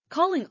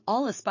calling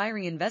all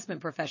aspiring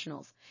investment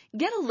professionals.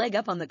 Get a leg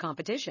up on the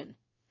competition.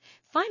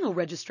 Final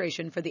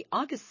registration for the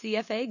August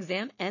CFA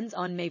exam ends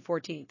on May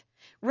 14th.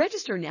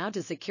 Register now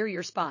to secure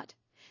your spot.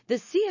 The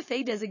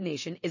CFA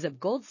designation is a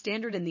gold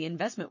standard in the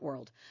investment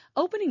world,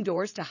 opening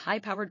doors to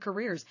high-powered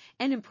careers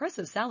and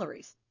impressive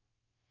salaries.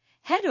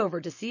 Head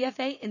over to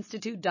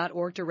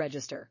cfainstitute.org to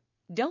register.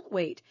 Don't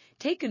wait.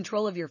 Take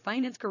control of your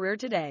finance career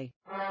today.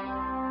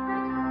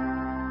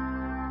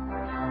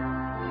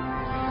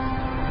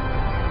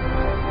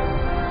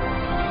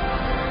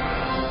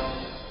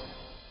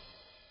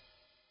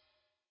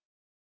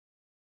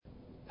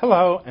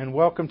 Hello, and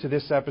welcome to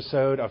this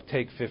episode of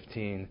Take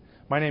 15.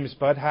 My name is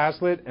Bud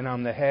Haslett, and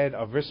I'm the head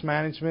of Risk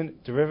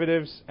Management,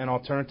 Derivatives, and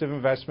Alternative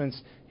Investments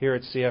here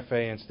at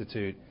CFA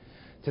Institute.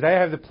 Today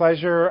I have the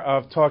pleasure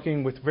of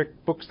talking with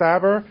Rick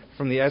Buchstaber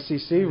from the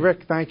SEC. Rick,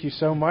 thank you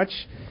so much.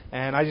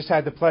 And I just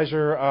had the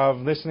pleasure of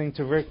listening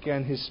to Rick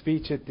and his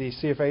speech at the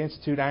CFA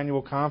Institute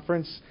annual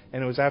conference,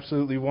 and it was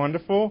absolutely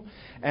wonderful.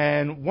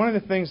 And one of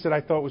the things that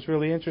I thought was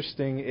really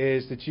interesting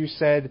is that you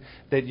said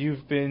that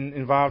you've been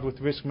involved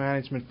with risk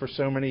management for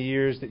so many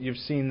years that you've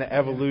seen the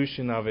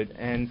evolution of it.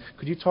 And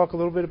could you talk a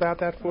little bit about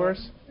that for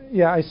us?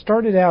 Yeah, I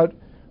started out,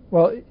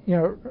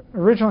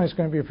 originally I was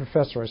going to be a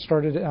professor.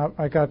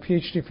 I got a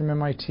PhD from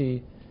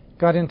MIT,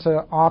 got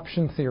into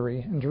option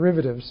theory and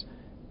derivatives,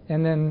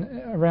 and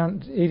then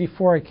around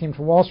 84 I came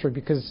to Wall Street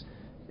because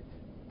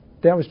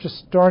that was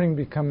just starting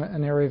to become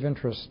an area of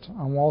interest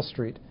on Wall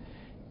Street.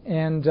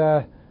 And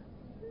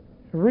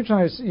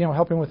originally I was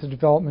helping with the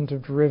development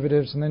of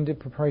derivatives and then did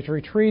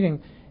proprietary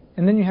trading.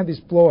 And then you had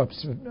these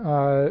blow-ups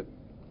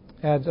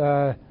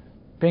at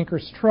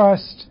Bankers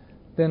Trust,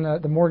 then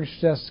the mortgage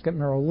desk at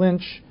Merrill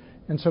Lynch.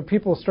 And so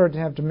people started to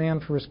have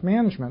demand for risk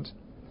management.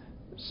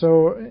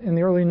 So in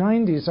the early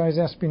 90s, I was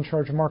asked to be in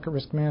charge of market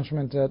risk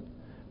management at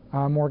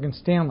Morgan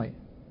Stanley.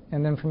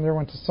 And then from there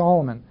went to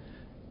Solomon.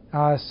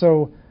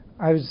 So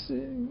I was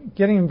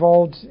getting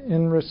involved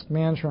in risk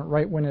management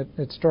right when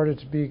it started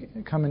to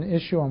become an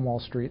issue on Wall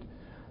Street,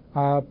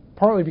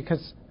 partly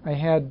because I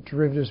had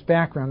derivatives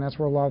background. That's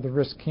where a lot of the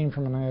risk came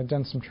from, and I had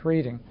done some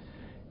trading.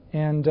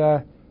 And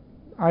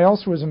I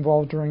also was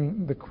involved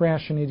during the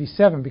crash in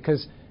 87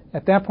 because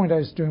at that point I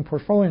was doing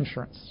portfolio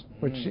insurance,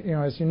 which,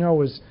 as you know,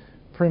 was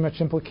pretty much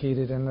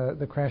implicated in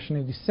the crash in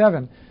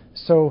 87.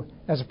 So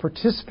as a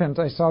participant,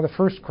 I saw the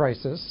first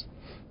crisis,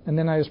 and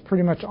then I was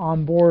pretty much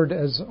on board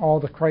as all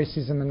the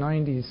crises in the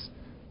 90s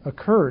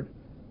occurred.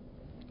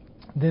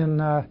 Then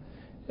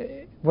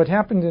what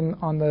happened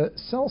on the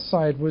sell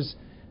side was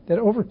that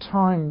over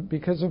time,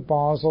 because of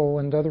Basel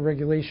and other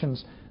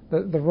regulations,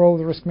 the role of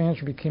the risk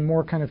manager became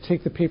more kind of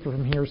take the paper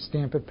from here,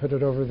 stamp it, put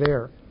it over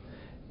there.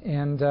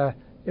 And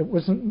there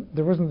wasn't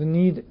the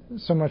need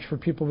so much for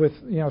people with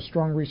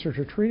strong research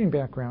or trading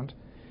background.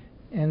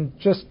 And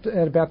just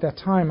at about that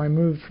time, I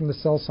moved from the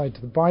sell side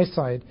to the buy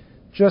side,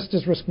 just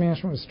as risk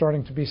management was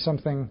starting to be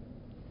something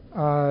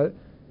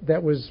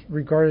that was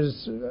regarded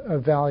as a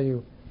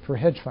value for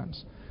hedge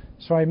funds.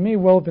 So I may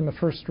well have been the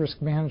first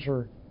risk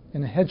manager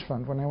in a hedge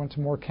fund when I went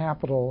to More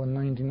Capital in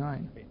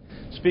 99.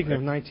 Speaking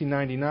of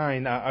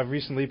 1999, I've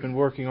recently been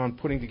working on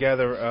putting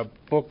together a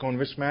book on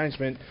risk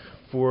management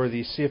for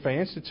the CFA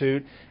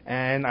Institute,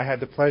 and I had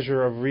the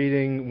pleasure of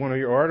reading one of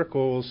your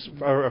articles,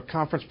 or a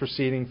conference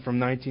proceeding from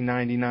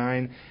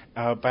 1999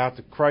 about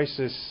the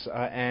crisis,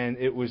 and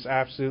it was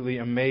absolutely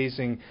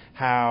amazing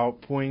how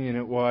poignant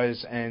it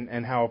was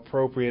and how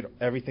appropriate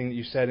everything that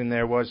you said in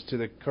there was to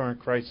the current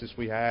crisis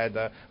we had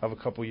of a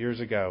couple years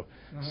ago.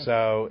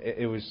 So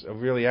it was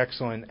really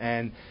excellent.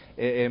 And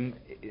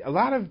a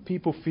lot of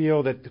people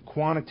feel that the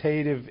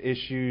quantitative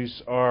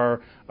issues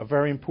are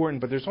very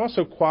important, but there's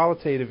also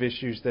qualitative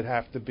issues that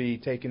have to be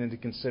taken into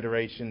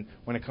consideration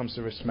when it comes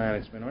to risk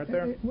management, aren't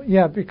there?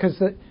 Yeah, because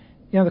the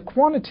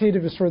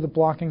quantitative is sort of the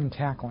blocking and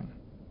tackling,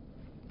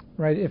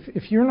 right?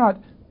 If you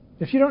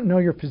don't know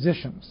your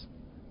positions,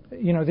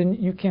 then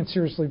you can't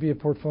seriously be a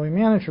portfolio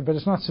manager. But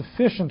it's not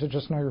sufficient to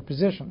just know your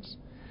positions.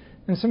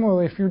 And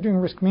similarly, if you're doing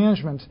risk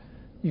management,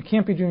 you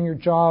can't be doing your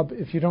job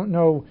if you don't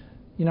know,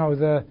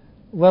 the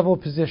level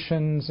of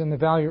positions and the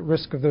value at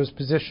risk of those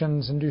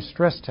positions and do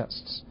stress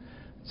tests.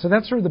 So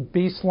that's sort of the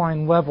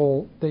baseline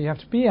level that you have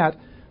to be at.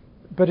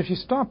 But if you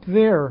stop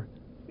there,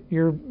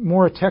 you're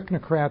more a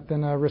technocrat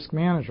than a risk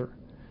manager.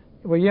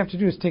 What you have to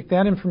do is take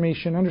that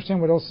information,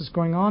 understand what else is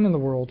going on in the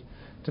world,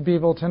 to be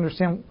able to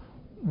understand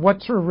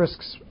what sort of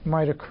risks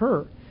might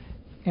occur.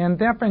 And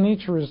that by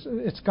nature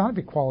it's got to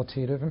be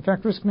qualitative. In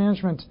fact, risk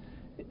management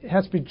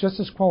has to be just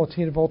as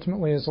qualitative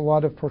ultimately as a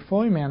lot of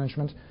portfolio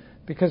management,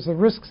 because the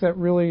risks that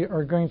really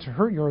are going to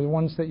hurt you are the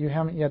ones that you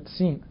haven't yet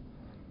seen,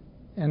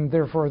 and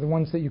therefore the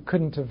ones that you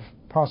couldn't have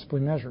possibly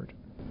measured.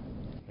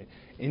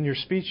 In your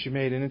speech, you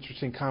made an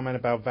interesting comment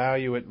about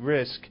value at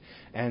risk,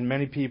 and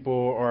many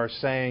people are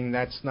saying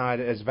that's not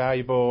as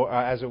valuable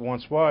as it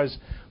once was,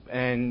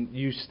 and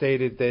you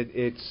stated that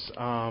it's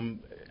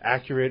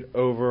accurate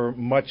over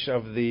much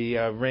of the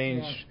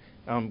range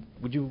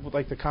Would you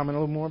like to comment a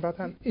little more about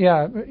that?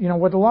 Yeah,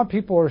 what a lot of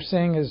people are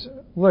saying is,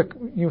 look,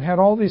 you had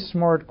all these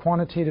smart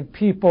quantitative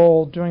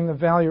people doing the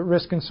value at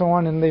risk and so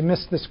on, and they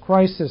missed this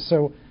crisis.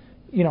 So,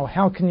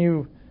 how can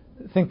you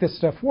think this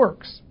stuff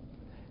works?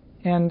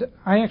 And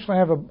I actually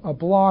have a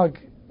blog,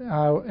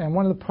 and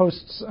one of the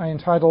posts I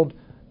entitled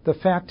 "The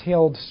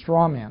Fat-Tailed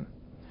Straw Man,"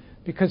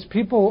 because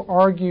people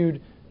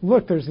argued,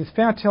 look, there's these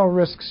fat-tail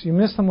risks, you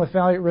miss them with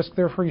value at risk,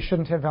 therefore you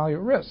shouldn't have value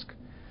at risk.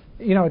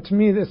 To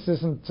me, this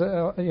isn't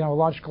a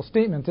logical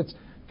statement. It's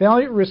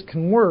value at risk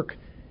can work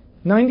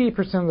 98%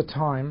 of the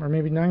time, or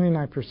maybe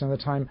 99% of the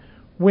time,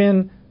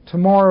 when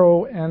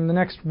tomorrow and the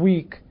next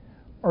week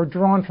are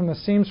drawn from the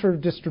same sort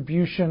of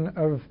distribution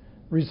of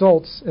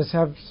results as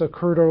has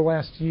occurred over the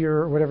last year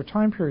or whatever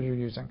time period you're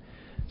using.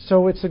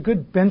 So it's a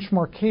good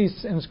benchmark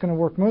case, and it's going to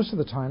work most of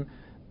the time.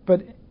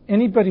 But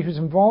anybody who's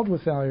involved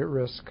with value at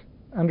risk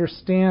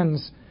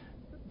understands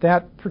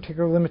that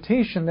particular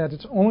limitation, that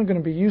it's only going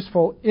to be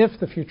useful if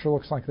the future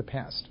looks like the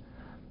past.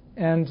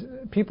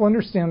 And people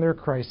understand there are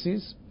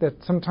crises, that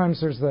sometimes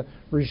there's the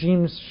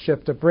regime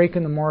shift, a break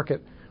in the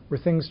market where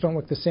things don't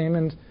look the same,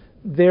 and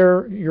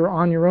there you're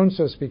on your own,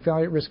 so to speak.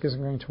 Value at risk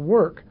isn't going to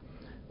work.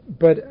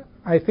 But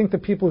I think the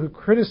people who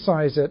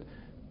criticize it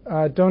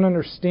don't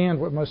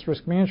understand what most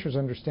risk managers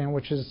understand,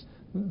 which is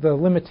the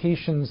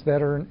limitations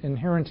that are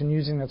inherent in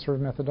using that sort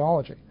of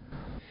methodology.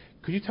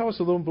 Could you tell us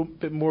a little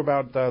bit more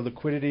about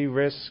liquidity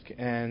risk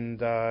and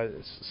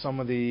some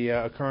of the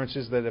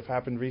occurrences that have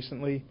happened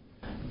recently?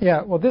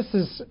 Yeah, well, this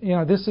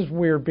is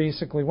where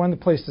basically one of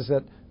the places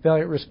that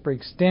value at risk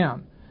breaks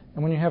down.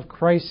 And when you have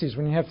crises,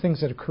 when you have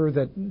things that occur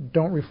that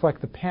don't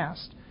reflect the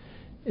past,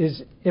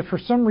 is if for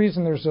some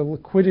reason there's a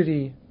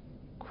liquidity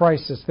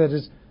crisis, that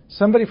is,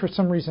 somebody for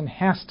some reason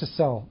has to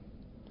sell.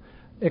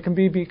 It can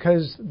be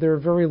because they're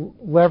very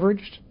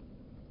leveraged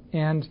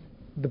and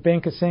the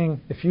bank is saying,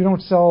 if you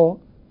don't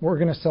sell, we're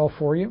going to sell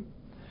for you.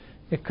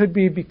 It could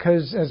be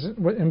because, as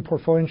in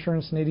portfolio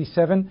insurance in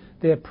 87,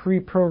 they have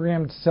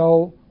pre-programmed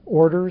sell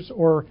orders,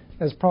 or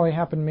as probably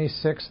happened May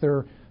 6th,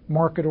 they're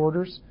market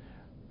orders.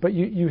 But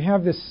you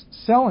have this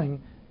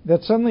selling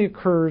that suddenly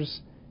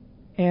occurs,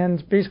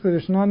 and basically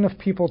there's not enough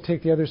people to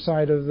take the other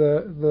side of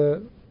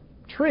the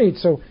trade,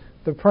 so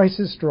the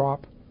prices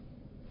drop.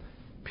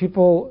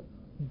 People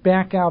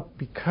back out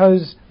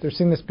because they're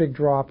seeing this big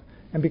drop,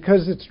 and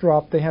because it's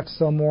dropped, they have to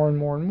sell more and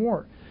more and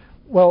more.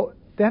 Well,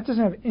 that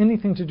doesn't have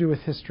anything to do with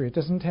history. It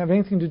doesn't have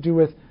anything to do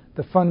with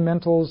the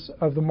fundamentals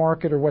of the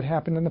market or what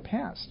happened in the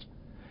past.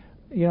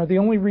 The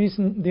only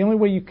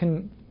way you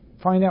can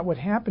find out what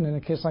happened in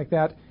a case like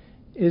that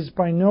is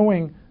by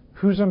knowing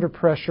who's under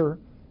pressure,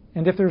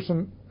 and if there's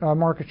a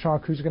market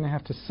shock, who's going to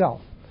have to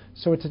sell.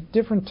 So it's a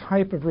different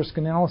type of risk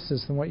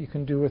analysis than what you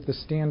can do with the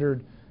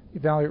standard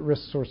value at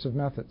risk sorts of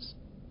methods.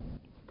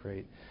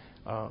 Great.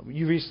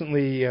 You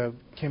recently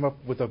came up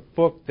with a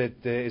book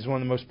that is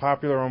one of the most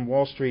popular on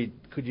Wall Street.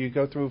 Could you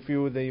go through a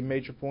few of the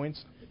major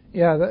points?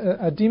 Yeah,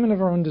 A Demon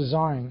of Our Own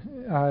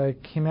Design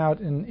came out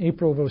in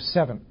April of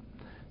 2007,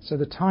 so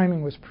the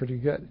timing was pretty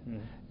good.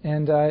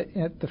 And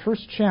at the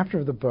first chapter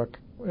of the book,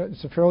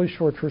 it's a fairly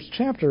short first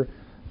chapter,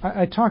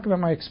 I talk about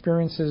my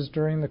experiences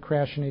during the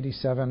crash in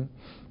 87,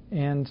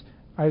 and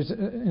I was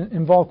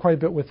involved quite a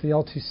bit with the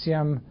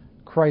LTCM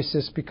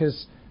crisis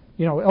because,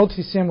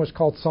 LTCM was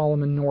called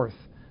Solomon North.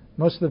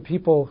 Most of the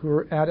people who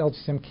were at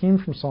LTCM came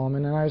from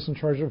Solomon, and I was in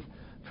charge of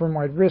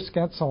firm-wide risk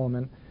at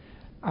Solomon.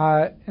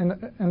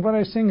 And what I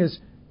was saying is,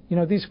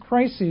 these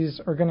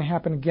crises are going to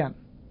happen again.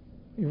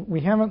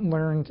 We haven't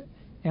learned,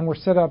 and we're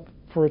set up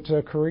for it to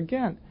occur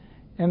again.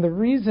 And the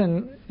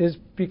reason is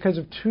because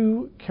of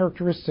two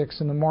characteristics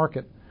in the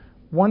market.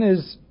 One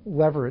is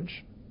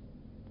leverage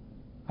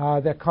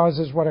that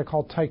causes what I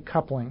call tight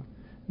coupling.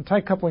 And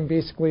tight coupling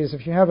basically is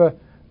if you have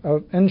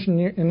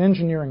in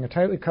engineering, a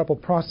tightly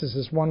coupled process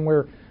is one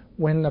where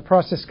when the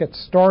process gets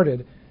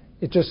started,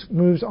 it just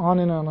moves on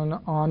and on and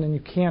on, and you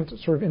can't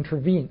sort of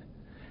intervene.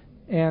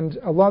 And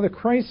a lot of the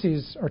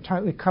crises are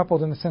tightly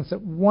coupled in the sense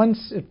that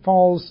once it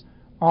falls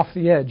off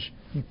the edge,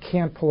 you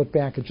can't pull it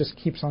back. It just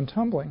keeps on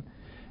tumbling.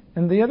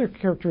 And the other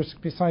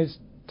characteristic besides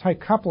tight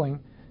coupling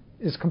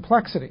is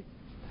complexity.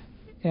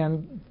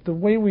 And the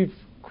way we've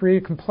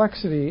created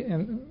complexity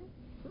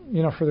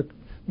for the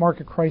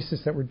market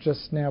crisis that we're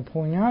just now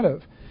pulling out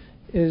of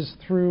is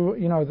through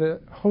the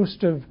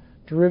host of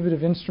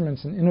derivative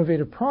instruments and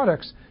innovative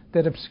products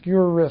that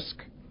obscure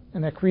risk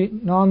and that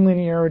create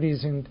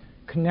nonlinearities and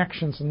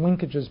connections and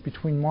linkages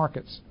between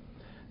markets.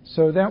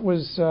 So that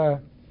was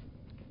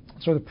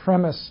sort of the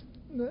premise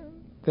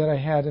that I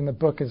had in the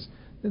book, is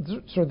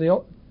sort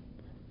of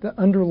the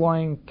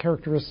underlying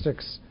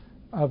characteristics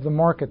of the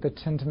market that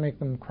tend to make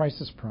them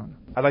crisis prone.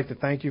 I'd like to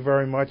thank you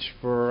very much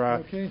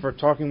for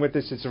talking with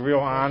us. It's a real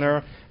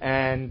honor,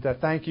 and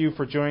thank you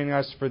for joining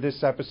us for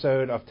this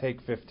episode of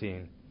Take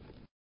 15.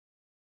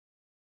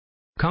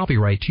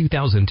 Copyright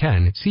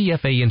 2010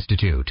 CFA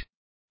Institute.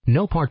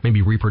 No part may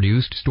be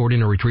reproduced, stored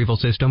in a retrieval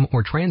system,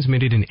 or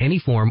transmitted in any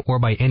form or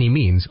by any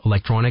means,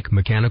 electronic,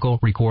 mechanical,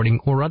 recording,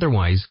 or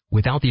otherwise,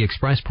 without the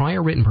express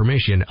prior written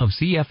permission of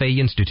CFA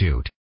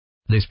Institute.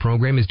 This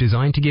program is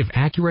designed to give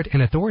accurate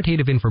and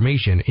authoritative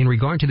information in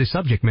regard to the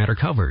subject matter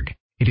covered.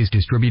 It is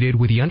distributed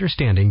with the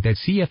understanding that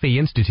CFA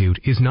Institute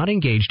is not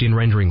engaged in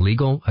rendering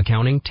legal,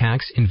 accounting,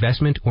 tax,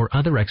 investment, or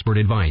other expert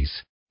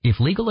advice. If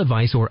legal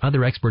advice or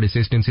other expert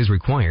assistance is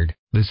required,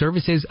 the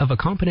services of a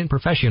competent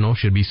professional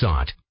should be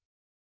sought.